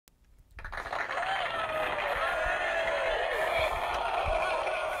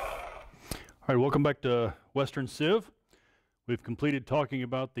All right, welcome back to Western Civ. We've completed talking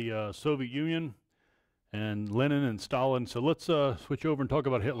about the Soviet Union and Lenin and Stalin, so let's switch over and talk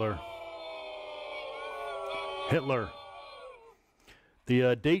about Hitler.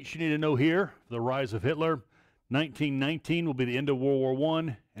 The dates you need to know here for the rise of Hitler: 1919 will be the end of World War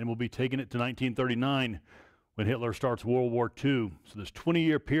I, and we'll be taking it to 1939 when Hitler starts World War II. So this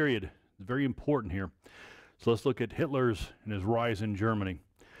 20-year period is very important here. So let's look at Hitler's and his rise in Germany.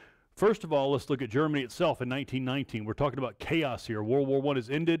 First of all, let's look at Germany itself in 1919. We're talking about chaos here. World War I has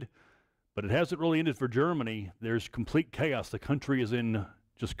ended, but it hasn't really ended for Germany. There's complete chaos. The country is in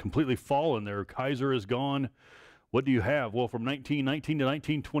just completely fallen. Their Kaiser is gone. What do you have? Well, from 1919 to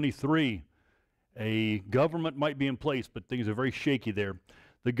 1923, a government might be in place, but things are very shaky there.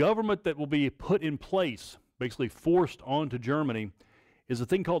 The government that will be put in place, basically forced onto Germany, is a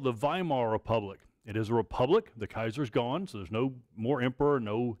thing called the Weimar Republic. It is a republic. The Kaiser's gone, so there's no more emperor,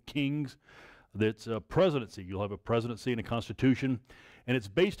 no kings. It's a presidency. You'll have a presidency and a constitution, and it's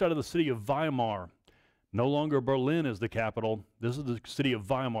based out of the city of Weimar. No longer Berlin is the capital. This is the city of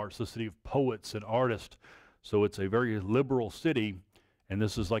Weimar. It's the city of poets and artists. So it's a very liberal city, and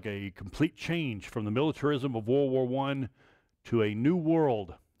this is like a complete change from the militarism of World War I to a new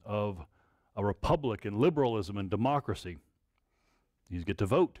world of a republic and liberalism and democracy. You get to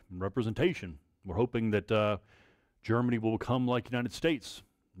vote and representation. We're hoping that Germany will become like the United States,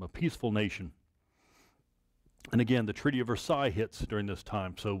 a peaceful nation. And again, the Treaty of Versailles hits during this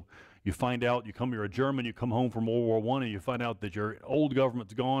time. So you find out, you're a German, you come home from World War I, and you find out that your old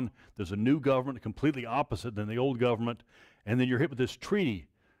government's gone. There's a new government completely opposite than the old government. And then you're hit with this treaty.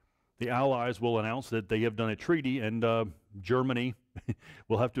 The Allies will announce that they have done a treaty, and Germany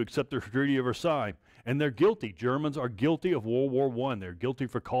will have to accept the Treaty of Versailles. And they're guilty. Germans are guilty of World War I. They're guilty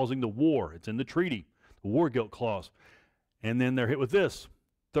for causing the war. It's in the treaty, the war guilt clause. And then they're hit with this,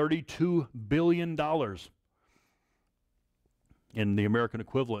 $32 billion in the American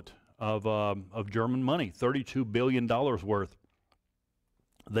equivalent of German money, $32 billion worth.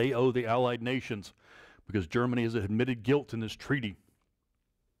 They owe the Allied nations because Germany has admitted guilt in this treaty.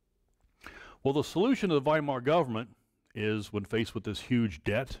 Well, the solution to the Weimar government is, when faced with this huge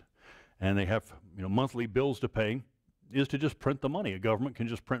debt, and they have monthly bills to pay, is to just print the money. A government can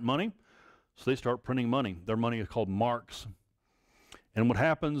just print money, so they start printing money. Their money is called marks. And what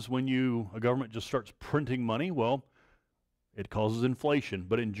happens when a government just starts printing money? Well, it causes inflation.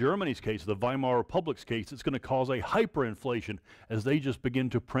 But in Germany's case, the Weimar Republic's case, it's going to cause a hyperinflation as they just begin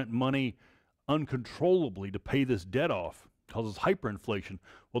to print money uncontrollably to pay this debt off. It causes hyperinflation.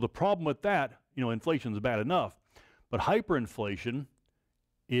 Well, the problem with that, inflation is bad enough, but hyperinflation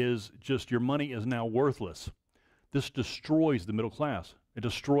is just your money is now worthless. This destroys the middle class. It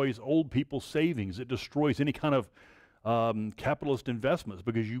destroys old people's savings. It destroys any kind of capitalist investments,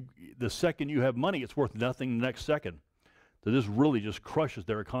 because the second you have money, it's worth nothing the next second. So this really just crushes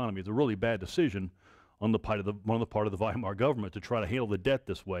their economy. It's a really bad decision on the part of the Weimar government to try to handle the debt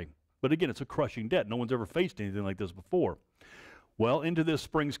this way. But again, it's a crushing debt. No one's ever faced anything like this before. Well, into this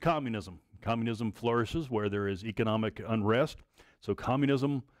springs communism. Communism flourishes where there is economic unrest. So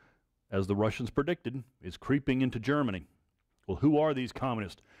communism, as the Russians predicted, is creeping into Germany. Well, who are these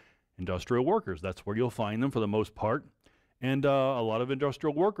communists? Industrial workers. That's where you'll find them for the most part. And a lot of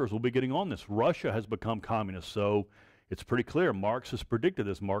industrial workers will be getting on this. Russia has become communist, so it's pretty clear. Marx has predicted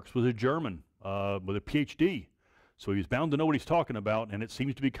this. Marx was a German with a PhD. So he's bound to know what he's talking about, and it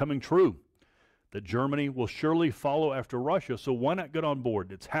seems to be coming true, that Germany will surely follow after Russia. So why not get on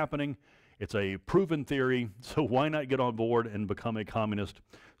board? It's happening. It's a proven theory, so why not get on board and become a communist?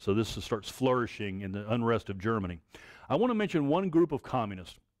 So this starts flourishing in the unrest of Germany. I want to mention one group of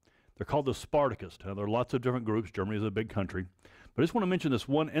communists. They're called the Spartacists. Now, there are lots of different groups. Germany is a big country. But I just want to mention this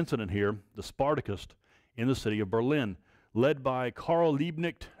one incident here, the Spartacists in the city of Berlin, led by Karl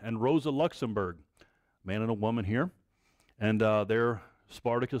Liebknecht and Rosa Luxemburg, a man and a woman here. And they're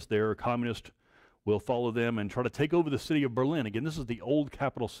Spartacists, they're communist, will follow them and try to take over the city of Berlin. Again, this is the old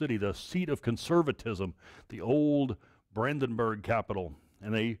capital city, the seat of conservatism, the old Brandenburg capital.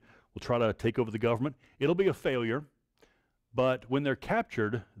 And they will try to take over the government. It'll be a failure, but when they're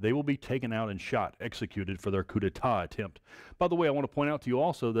captured, they will be taken out and shot, executed for their coup d'etat attempt. By the way, I want to point out to you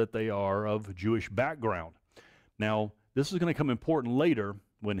also that they are of Jewish background. Now, this is going to come important later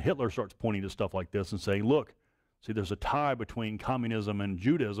when Hitler starts pointing to stuff like this and saying, look, see, there's a tie between communism and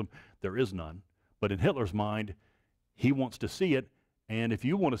Judaism. There is none. But in Hitler's mind, he wants to see it, and if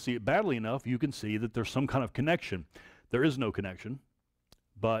you want to see it badly enough, you can see that there's some kind of connection. There is no connection,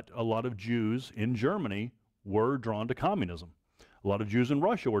 but a lot of Jews in Germany were drawn to communism. A lot of Jews in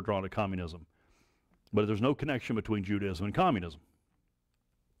Russia were drawn to communism, but there's no connection between Judaism and communism.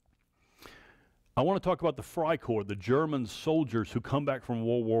 I want to talk about the Freikorps, the German soldiers who come back from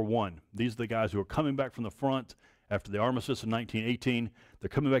World War I. These are the guys who are coming back from the front after the armistice in 1918. They're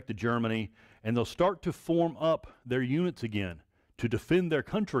coming back to Germany, and they'll start to form up their units again to defend their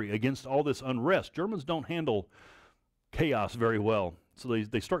country against all this unrest. Germans don't handle chaos very well, so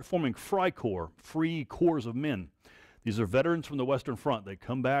they start forming Freikorps, free corps of men. These are veterans from the Western Front. They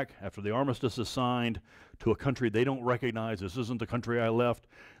come back after the armistice is signed to a country they don't recognize. This isn't the country I left.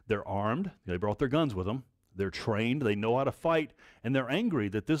 They're armed. They brought their guns with them. They're trained. They know how to fight. And they're angry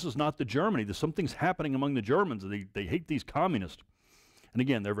that this is not the Germany. That something's happening among the Germans. They hate these communists. And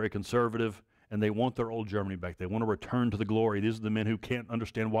again, they're very conservative, and they want their old Germany back. They want to return to the glory. These are the men who can't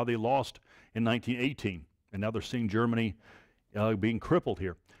understand why they lost in 1918. And now they're seeing Germany being crippled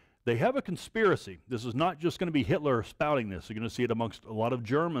here. They have a conspiracy. This is not just going to be Hitler spouting this. You're going to see it amongst a lot of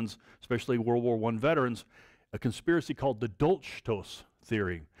Germans, especially World War I veterans, a conspiracy called the Dolchstoß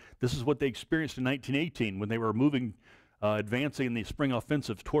theory. This is what they experienced in 1918 when they were advancing in the spring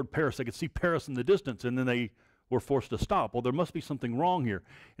offensive toward Paris. They could see Paris in the distance, and then they were forced to stop. Well, there must be something wrong here.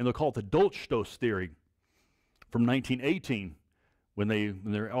 And they'll call it the Dolchstoß theory from 1918 when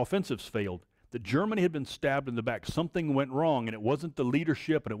their offensives failed. That Germany had been stabbed in the back. Something went wrong, and it wasn't the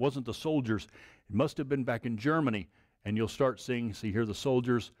leadership, and it wasn't the soldiers. It must have been back in Germany. And you'll start seeing, see here the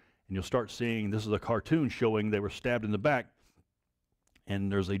soldiers, and you'll start seeing, this is a cartoon showing they were stabbed in the back,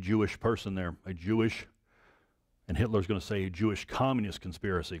 and there's a Jewish person there, a Jewish, and Hitler's going to say a Jewish communist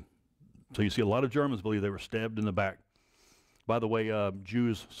conspiracy. So you see a lot of Germans believe they were stabbed in the back. By the way,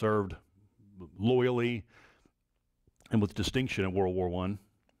 Jews served loyally and with distinction in World War I.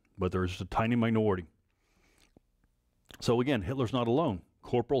 But there's just a tiny minority. So again, Hitler's not alone.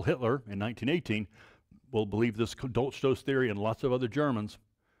 Corporal Hitler in 1918 will believe this Dolchstoß theory, and lots of other Germans.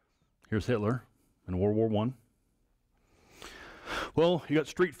 Here's Hitler in World War I. Well, you got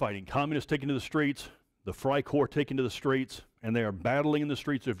street fighting. Communists taking to the streets, the Freikorps taking to the streets, and they are battling in the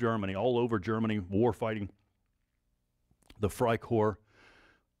streets of Germany, all over Germany, war fighting. The Freikorps,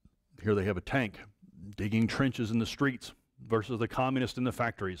 here they have a tank digging trenches in the streets versus the communists in the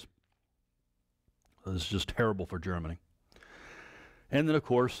factories. This is just terrible for Germany. And then, of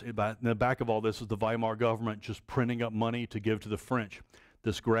course, in the back of all this is the Weimar government just printing up money to give to the French.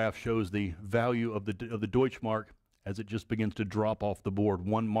 This graph shows the value of the Deutschmark as it just begins to drop off the board.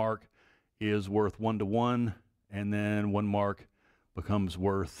 1 mark is worth 1 to 1, and then 1 mark becomes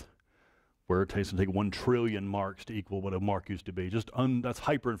worth, where it takes to take 1 trillion marks to equal what a mark used to be. That's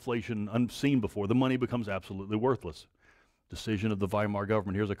hyperinflation unseen before. The money becomes absolutely worthless. Decision of the Weimar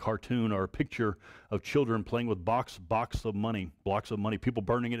government. Here's a cartoon or a picture of children playing with blocks of money, people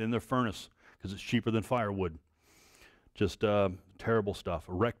burning it in their furnace because it's cheaper than firewood. Just terrible stuff,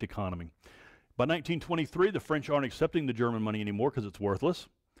 a wrecked economy. By 1923, the French aren't accepting the German money anymore because it's worthless,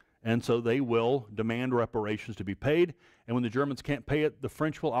 and so they will demand reparations to be paid, and when the Germans can't pay it, the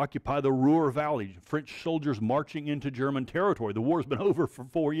French will occupy the Ruhr Valley, French soldiers marching into German territory. The war's been over for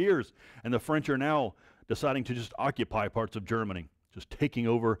 4 years, and the French are now deciding to just occupy parts of Germany, just taking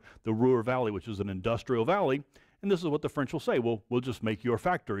over the Ruhr Valley, which is an industrial valley. And this is what the French will say: well, we'll just make your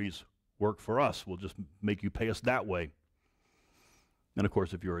factories work for us. We'll just make you pay us that way. And of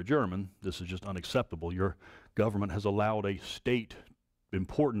course, if you're a German, this is just unacceptable. Your government has allowed a state,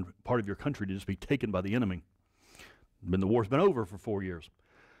 important part of your country, to just be taken by the enemy. The war's been over for 4 years.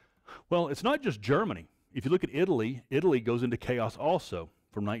 Well, it's not just Germany. If you look at Italy, Italy goes into chaos also.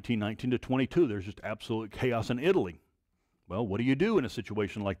 From 1919 to 22, there's just absolute chaos in Italy. Well, what do you do in a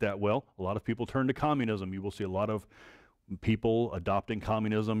situation like that? Well, a lot of people turn to communism. You will see a lot of people adopting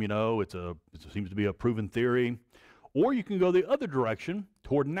communism. You know, it seems to be a proven theory. Or you can go the other direction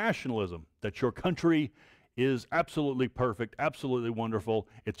toward nationalism, that your country is absolutely perfect, absolutely wonderful.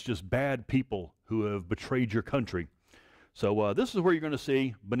 It's just bad people who have betrayed your country. So this is where you're going to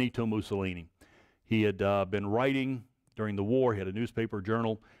see Benito Mussolini. He had been writing during the war. He had a newspaper,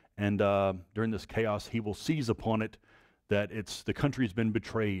 journal, and during this chaos, he will seize upon it that the country's been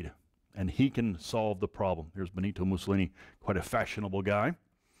betrayed, and he can solve the problem. Here's Benito Mussolini, quite a fashionable guy.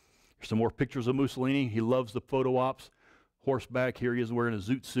 Here's some more pictures of Mussolini. He loves the photo ops. Horseback, here he is wearing a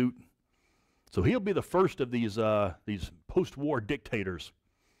zoot suit. So he'll be the first of these post-war dictators.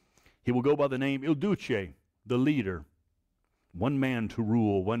 He will go by the name Il Duce, the leader. One man to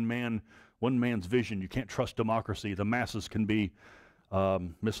rule, one man's vision. You can't trust democracy. The masses can be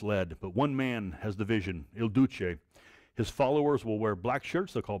misled, but one man has the vision, Il Duce. His followers will wear black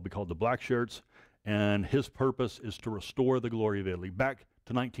shirts. They'll be called the black shirts, and his purpose is to restore the glory of Italy. Back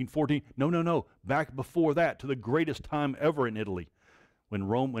to 1914. No. Back before that, to the greatest time ever in Italy,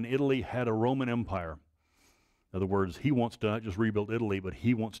 when Italy had a Roman Empire. In other words, he wants to not just rebuild Italy, but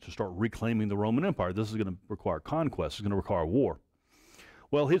he wants to start reclaiming the Roman Empire. This is going to require conquest. It's going to require war.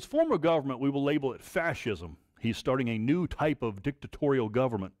 Well, his form of government, we will label it fascism. He's starting a new type of dictatorial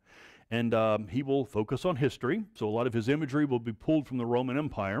government, and he will focus on history. So a lot of his imagery will be pulled from the Roman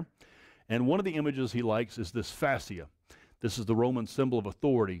Empire. And one of the images he likes is this fascia. This is the Roman symbol of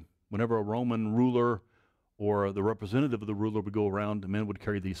authority. Whenever a Roman ruler or the representative of the ruler would go around, the men would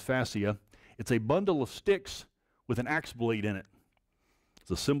carry these fascia. It's a bundle of sticks with an axe blade in it.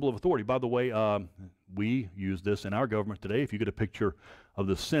 It's a symbol of authority. By the way, we use this in our government today. If you get a picture of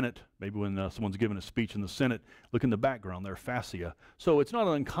the Senate, maybe when someone's giving a speech in the Senate, look in the background there, fascia. So it's not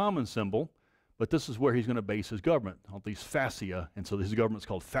an uncommon symbol, but this is where he's going to base his government, on these fascia, and so his government's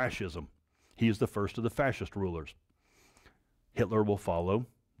called fascism. He is the first of the fascist rulers. Hitler will follow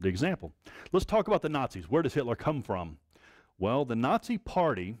the example. Let's talk about the Nazis. Where does Hitler come from? Well, the Nazi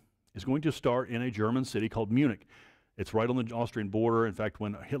Party is going to start in a German city called Munich. It's right on the Austrian border. In fact,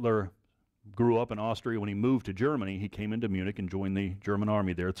 when Hitler grew up in Austria, when he moved to Germany, he came into Munich and joined the German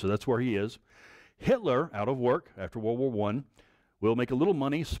army there. So that's where he is. Hitler, out of work after World War I, will make a little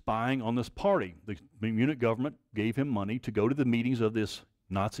money spying on this party. The Munich government gave him money to go to the meetings of this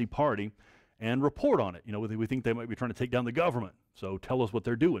Nazi party and report on it. You know, we think they might be trying to take down the government, so tell us what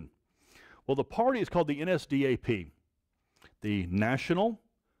they're doing. Well, the party is called the NSDAP, the National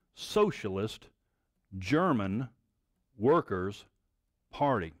Socialist German Workers'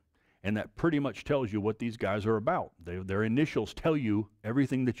 Party. And that pretty much tells you what these guys are about. Their initials tell you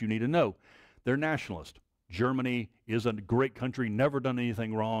everything that you need to know. They're nationalist. Germany is a great country, never done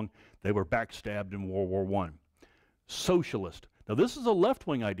anything wrong. They were backstabbed in World War I. Socialist. Now, this is a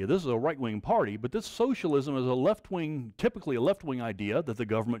left-wing idea. This is a right-wing party, but this socialism is a left-wing, typically a left-wing idea that the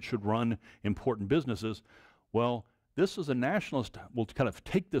government should run important businesses. Well, this is a nationalist, will kind of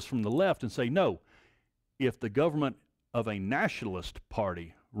take this from the left and say, no, if the government of a nationalist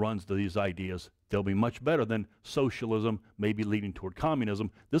party runs these ideas, they'll be much better than socialism, maybe leading toward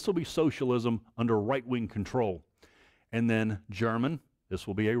communism. This will be socialism under right-wing control. And then German, this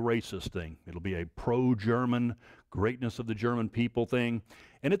will be a racist thing. It'll be a pro-German, greatness of the German people thing.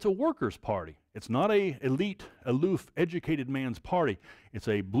 And it's a workers' party. It's not a elite, aloof, educated man's party. It's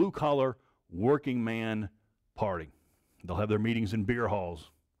a blue-collar, working man party. They'll have their meetings in beer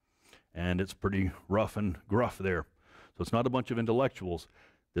halls. And it's pretty rough and gruff there. So it's not a bunch of intellectuals.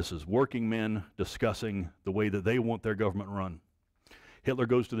 This is working men discussing the way that they want their government run. Hitler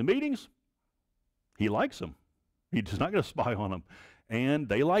goes to the meetings. He likes them. He's not going to spy on them. And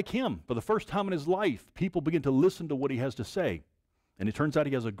they like him. For the first time in his life, people begin to listen to what he has to say. And it turns out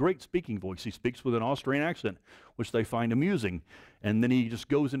he has a great speaking voice. He speaks with an Austrian accent, which they find amusing. And then he just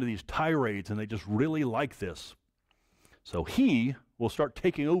goes into these tirades, and they just really like this. So he will start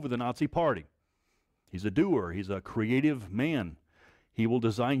taking over the Nazi Party. He's a doer. He's a creative man. He will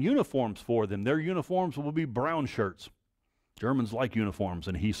design uniforms for them. Their uniforms will be brown shirts. Germans like uniforms,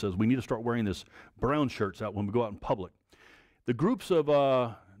 and he says we need to start wearing this brown shirts out when we go out in public. The groups of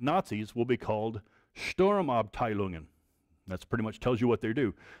Nazis will be called Sturmabteilungen. That's pretty much tells you what they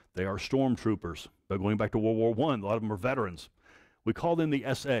do. They are stormtroopers. But going back to World War I, a lot of them are veterans. We call them the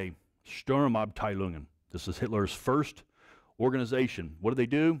SA, Sturmabteilungen. This is Hitler's first organization. What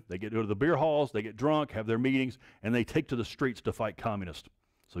do? They get to the beer halls, they get drunk, have their meetings, and they take to the streets to fight communists.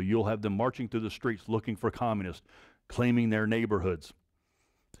 So you'll have them marching through the streets looking for communists, claiming their neighborhoods.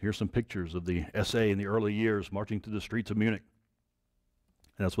 Here's some pictures of the SA in the early years marching through the streets of Munich.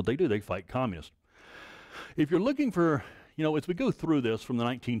 And that's what they do. They fight communists. If you're looking for, you know, as we go through this from the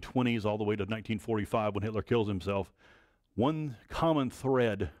 1920s all the way to 1945 when Hitler kills himself, one common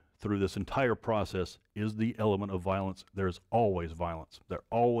thread through this entire process is the element of violence. There's always violence. They're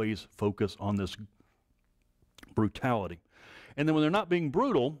always focused on this brutality. And then when they're not being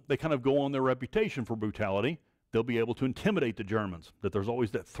brutal, they kind of go on their reputation for brutality. They'll be able to intimidate the Germans, that there's always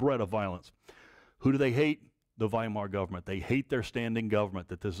that threat of violence. Who do they hate? The Weimar government. They hate their standing government,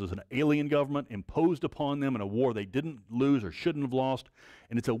 that this is an alien government imposed upon them in a war they didn't lose or shouldn't have lost,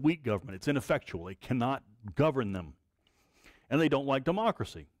 and it's a weak government. It's ineffectual. It cannot govern them. And they don't like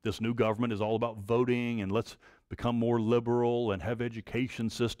democracy. This new government is all about voting and let's become more liberal and have education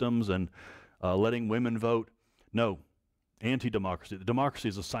systems and letting women vote. No, anti-democracy. The democracy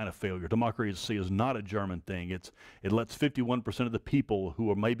is a sign of failure. Democracy is not a German thing. It lets 51% of the people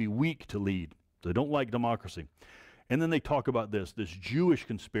who are maybe weak to lead. They don't like democracy. And then they talk about this Jewish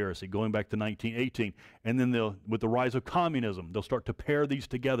conspiracy going back to 1918. And then with the rise of communism, they'll start to pair these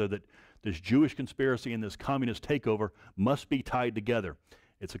together, that this Jewish conspiracy and this communist takeover must be tied together.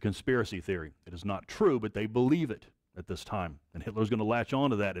 It's a conspiracy theory. It is not true, but they believe it at this time. And Hitler's going to latch on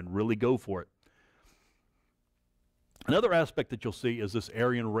to that and really go for it. Another aspect that you'll see is this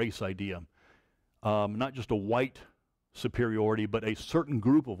Aryan race idea. Not just a white superiority, but a certain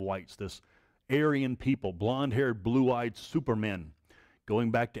group of whites, this Aryan people, blonde-haired, blue-eyed supermen,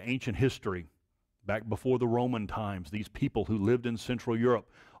 going back to ancient history, back before the Roman times, these people who lived in Central Europe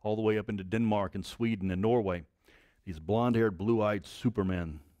all the way up into Denmark and Sweden and Norway, these blonde-haired, blue-eyed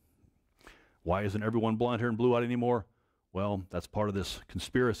supermen. Why isn't everyone blonde-haired and blue-eyed anymore? Well, that's part of this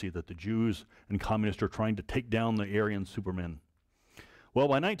conspiracy that the Jews and communists are trying to take down the Aryan supermen. Well,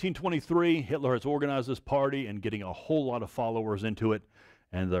 by 1923, Hitler has organized this party and getting a whole lot of followers into it,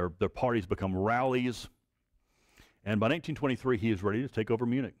 and their parties become rallies. And by 1923, he is ready to take over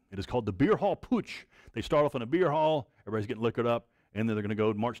Munich. It is called the Beer Hall Putsch. They start off in a beer hall, everybody's getting liquored up, and then they're going to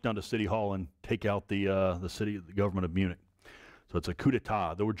go march down to City Hall and take out the government of Munich. So it's a coup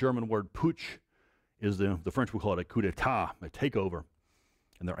d'etat. The German word Putsch is the French will call it a coup d'etat, a takeover.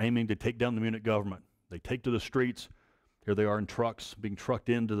 And they're aiming to take down the Munich government. They take to the streets. Here they are in trucks, being trucked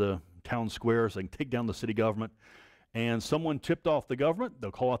into the town squares. They can take down the city government. And someone tipped off the government.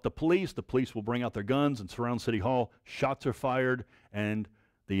 They'll call out the police. The police will bring out their guns and surround City Hall. Shots are fired, and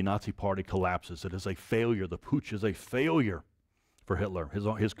the Nazi party collapses. It is a failure. The putsch is a failure for Hitler.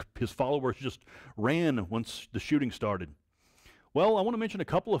 His followers just ran once the shooting started. Well, I want to mention a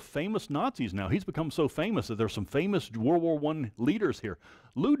couple of famous Nazis now. He's become so famous that there's some famous World War I leaders here.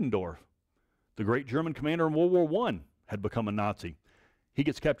 Ludendorff, the great German commander in World War I, had become a Nazi. He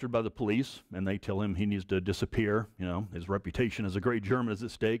gets captured by the police, and they tell him he needs to disappear. You know, his reputation as a great German is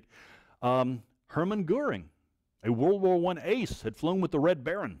at stake. Hermann Goering, a World War I ace, had flown with the Red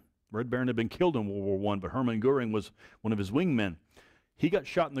Baron. Red Baron had been killed in World War I, but Hermann Goering was one of his wingmen. He got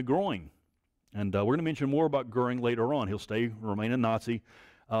shot in the groin. And we're going to mention more about Goering later on. He'll remain a Nazi.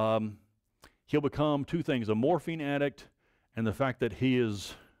 He'll become two things: a morphine addict, and the fact that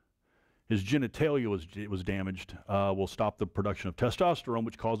his genitalia was damaged will stop the production of testosterone,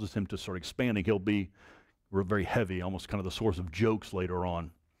 which causes him to start expanding. He'll be very heavy, almost kind of the source of jokes later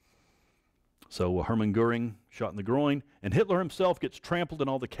on. So Hermann Goering shot in the groin, and Hitler himself gets trampled in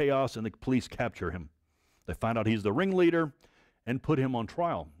all the chaos, and the police capture him. They find out he's the ringleader and put him on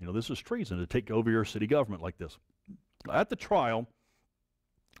trial. You know, this is treason to take over your city government like this. At the trial,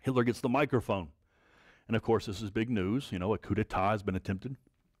 Hitler gets the microphone. And of course, this is big news. You know, a coup d'etat has been attempted.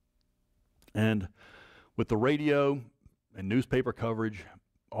 And with the radio and newspaper coverage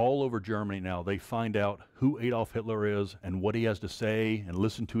all over Germany now, they find out who Adolf Hitler is and what he has to say and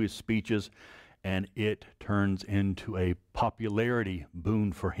listen to his speeches, and it turns into a popularity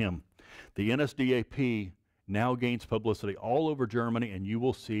boon for him. The NSDAP now gains publicity all over Germany, and you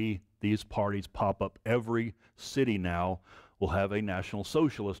will see these parties pop up. Every city now will have a National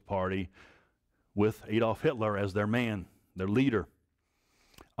Socialist Party with Adolf Hitler as their man, their leader.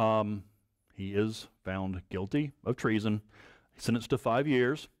 He is found guilty of treason, sentenced to 5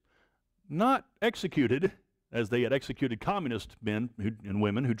 years, not executed, as they had executed communist men and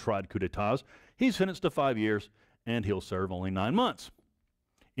women who tried coup d'etats. He's sentenced to 5 years, and he'll serve only 9 months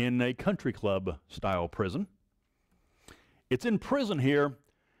in a country club-style prison. It's in prison here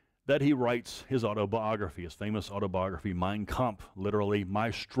that he writes his autobiography, his famous autobiography, Mein Kampf, literally,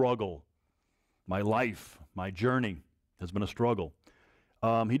 my struggle, my life, my journey has been a struggle.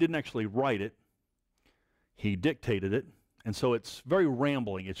 He didn't actually write it. He dictated it, and so it's very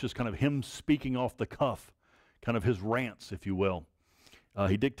rambling. It's just kind of him speaking off the cuff, kind of his rants, if you will.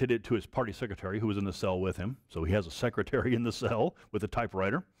 He dictated it to his party secretary, who was in the cell with him. So he has a secretary in the cell with a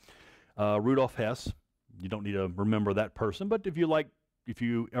typewriter. Rudolf Hess. You don't need to remember that person, but if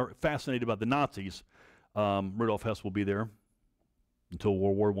you are fascinated about the Nazis, Rudolf Hess will be there until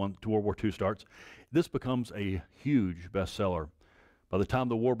World War II starts. This becomes a huge bestseller. By the time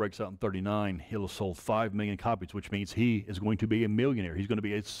the war breaks out in 1939, he'll have sold 5 million copies, which means he is going to be a millionaire. He's going to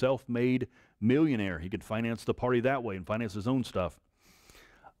be a self-made millionaire. He can finance the party that way and finance his own stuff.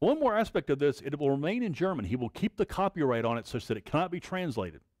 One more aspect of this, it will remain in German. He will keep the copyright on it such that it cannot be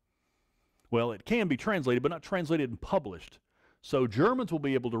translated. Well, it can be translated, but not translated and published. So Germans will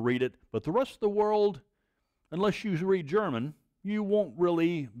be able to read it, but the rest of the world, unless you read German, you won't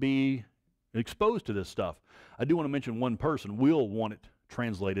really be exposed to this stuff. I do want to mention one person will want it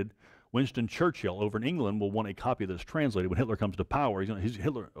translated. Winston Churchill over in England will want a copy of this translated. When Hitler comes to power,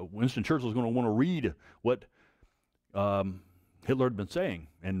 Winston Churchill is going to want to read what Hitler had been saying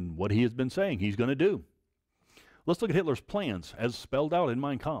and what he has been saying he's going to do. Let's look at Hitler's plans as spelled out in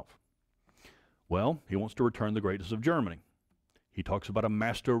Mein Kampf. Well, he wants to return the greatness of Germany. He talks about a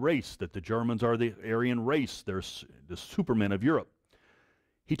master race, that the Germans are the Aryan race. They're the supermen of Europe.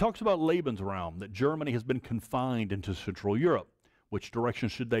 He talks about Lebensraum, that Germany has been confined into Central Europe. Which direction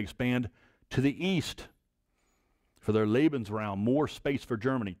should they expand? To the east. for their Lebensraum, more space for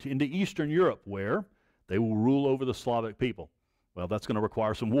Germany, into Eastern Europe, where they will rule over the Slavic people. Well, that's going to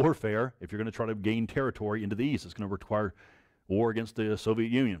require some warfare if you're going to try to gain territory into the east. It's going to require war against the Soviet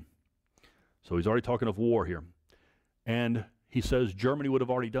Union. So he's already talking of war here. And he says Germany would have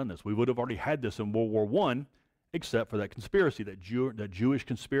already done this. We would have already had this in World War I, except for that conspiracy, that Jewish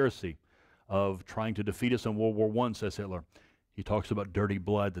conspiracy of trying to defeat us in World War I, says Hitler. He talks about dirty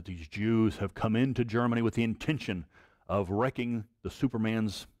blood, that these Jews have come into Germany with the intention of wrecking the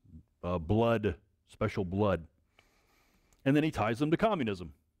Superman's blood, special blood. And then he ties them to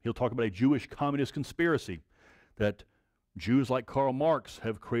communism. He'll talk about a Jewish communist conspiracy, that Jews like Karl Marx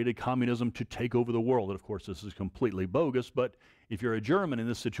have created communism to take over the world. And of course, this is completely bogus, but if you're a German in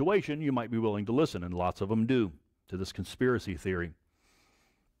this situation, you might be willing to listen, and lots of them do, to this conspiracy theory.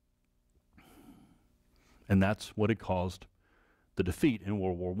 And that's what had caused the defeat in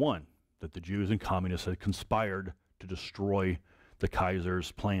World War I, that the Jews and communists had conspired to destroy the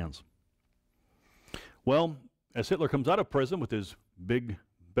Kaiser's plans. Well, as Hitler comes out of prison with his big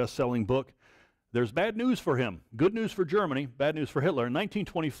best-selling book, there's bad news for him. Good news for Germany, bad news for Hitler. In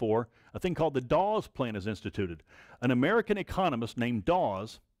 1924, a thing called the Dawes Plan is instituted. An American economist named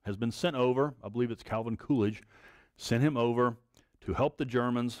Dawes has been sent over, I believe it's Calvin Coolidge, sent him over to help the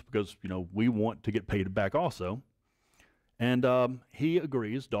Germans because, you know, we want to get paid back also. And he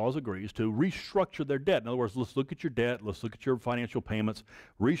agrees, Dawes agrees, to restructure their debt. In other words, let's look at your debt, let's look at your financial payments,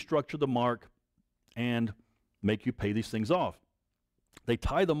 restructure the mark, and make you pay these things off. They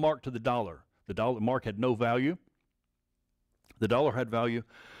tie the mark to the dollar. The mark had no value. The dollar had value.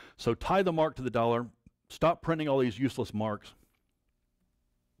 So tie the mark to the dollar, stop printing all these useless marks.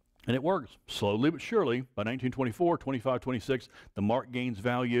 And it works. Slowly but surely, by 1924, 25, 26, the mark gains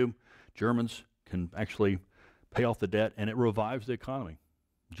value. Germans can actually pay off the debt, and it revives the economy.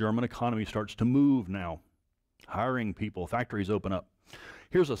 German economy starts to move now. Hiring people, factories open up.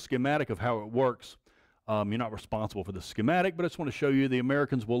 Here's a schematic of how it works. You're not responsible for the schematic, but I just want to show you the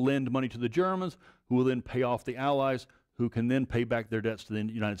Americans will lend money to the Germans, who will then pay off the Allies, who can then pay back their debts to the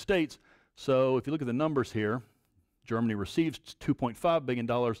United States. So if you look at the numbers here, Germany receives $2.5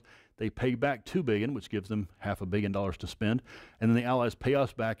 billion. They pay back $2 billion, which gives them $500 million to spend. And then the Allies pay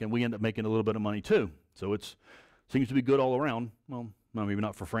us back, and we end up making a little bit of money too. So it seems to be good all around. Well, maybe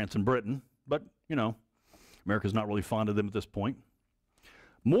not for France and Britain, but, you know, America's not really fond of them at this point.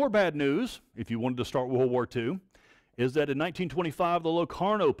 More bad news, if you wanted to start World War II, is that in 1925, the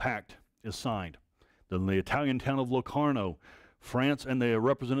Locarno Pact is signed. In the Italian town of Locarno, France and the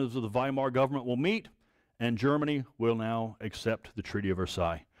representatives of the Weimar government will meet, and Germany will now accept the Treaty of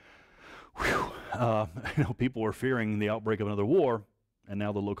Versailles. Whew. You know, people were fearing the outbreak of another war, and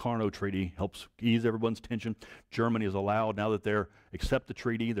now the Locarno Treaty helps ease everyone's tension. Germany is allowed, now that they accept the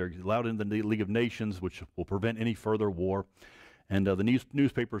treaty, they're allowed in the League of Nations, which will prevent any further war. And the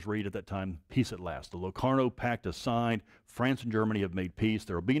newspapers read at that time, peace at last. The Locarno Pact is signed. France and Germany have made peace.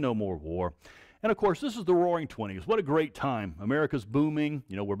 There will be no more war. And of course, this is the Roaring '20s. What a great time. America's booming.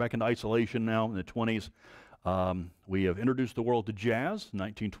 You know, we're back into isolation now in the '20s. We have introduced the world to jazz.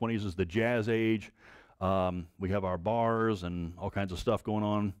 1920s is the jazz age. We have our bars and all kinds of stuff going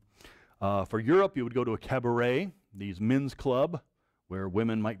on. For Europe, you would go to a cabaret, these men's club, where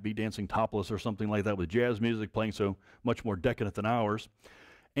women might be dancing topless or something like that with jazz music playing, so much more decadent than ours.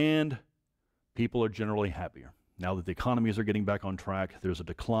 And people are generally happier. Now that the economies are getting back on track, there's a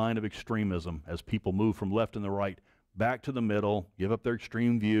decline of extremism as people move from left and the right back to the middle, give up their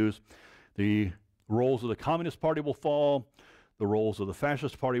extreme views. The roles of the Communist Party will fall, the roles of the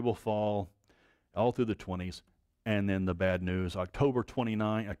Fascist Party will fall, all through the 20s. And then the bad news, October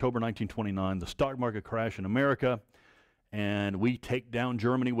 1929, the stock market crash in America, and we take down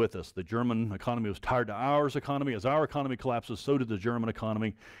Germany with us. The German economy was tied to our economy. As our economy collapses, so did the German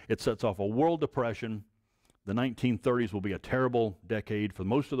economy. It sets off a world depression. The 1930s will be a terrible decade for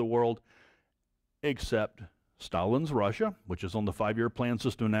most of the world, except Stalin's Russia, which is on the 5-year plan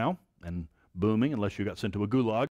system now, and booming unless you got sent to a gulag.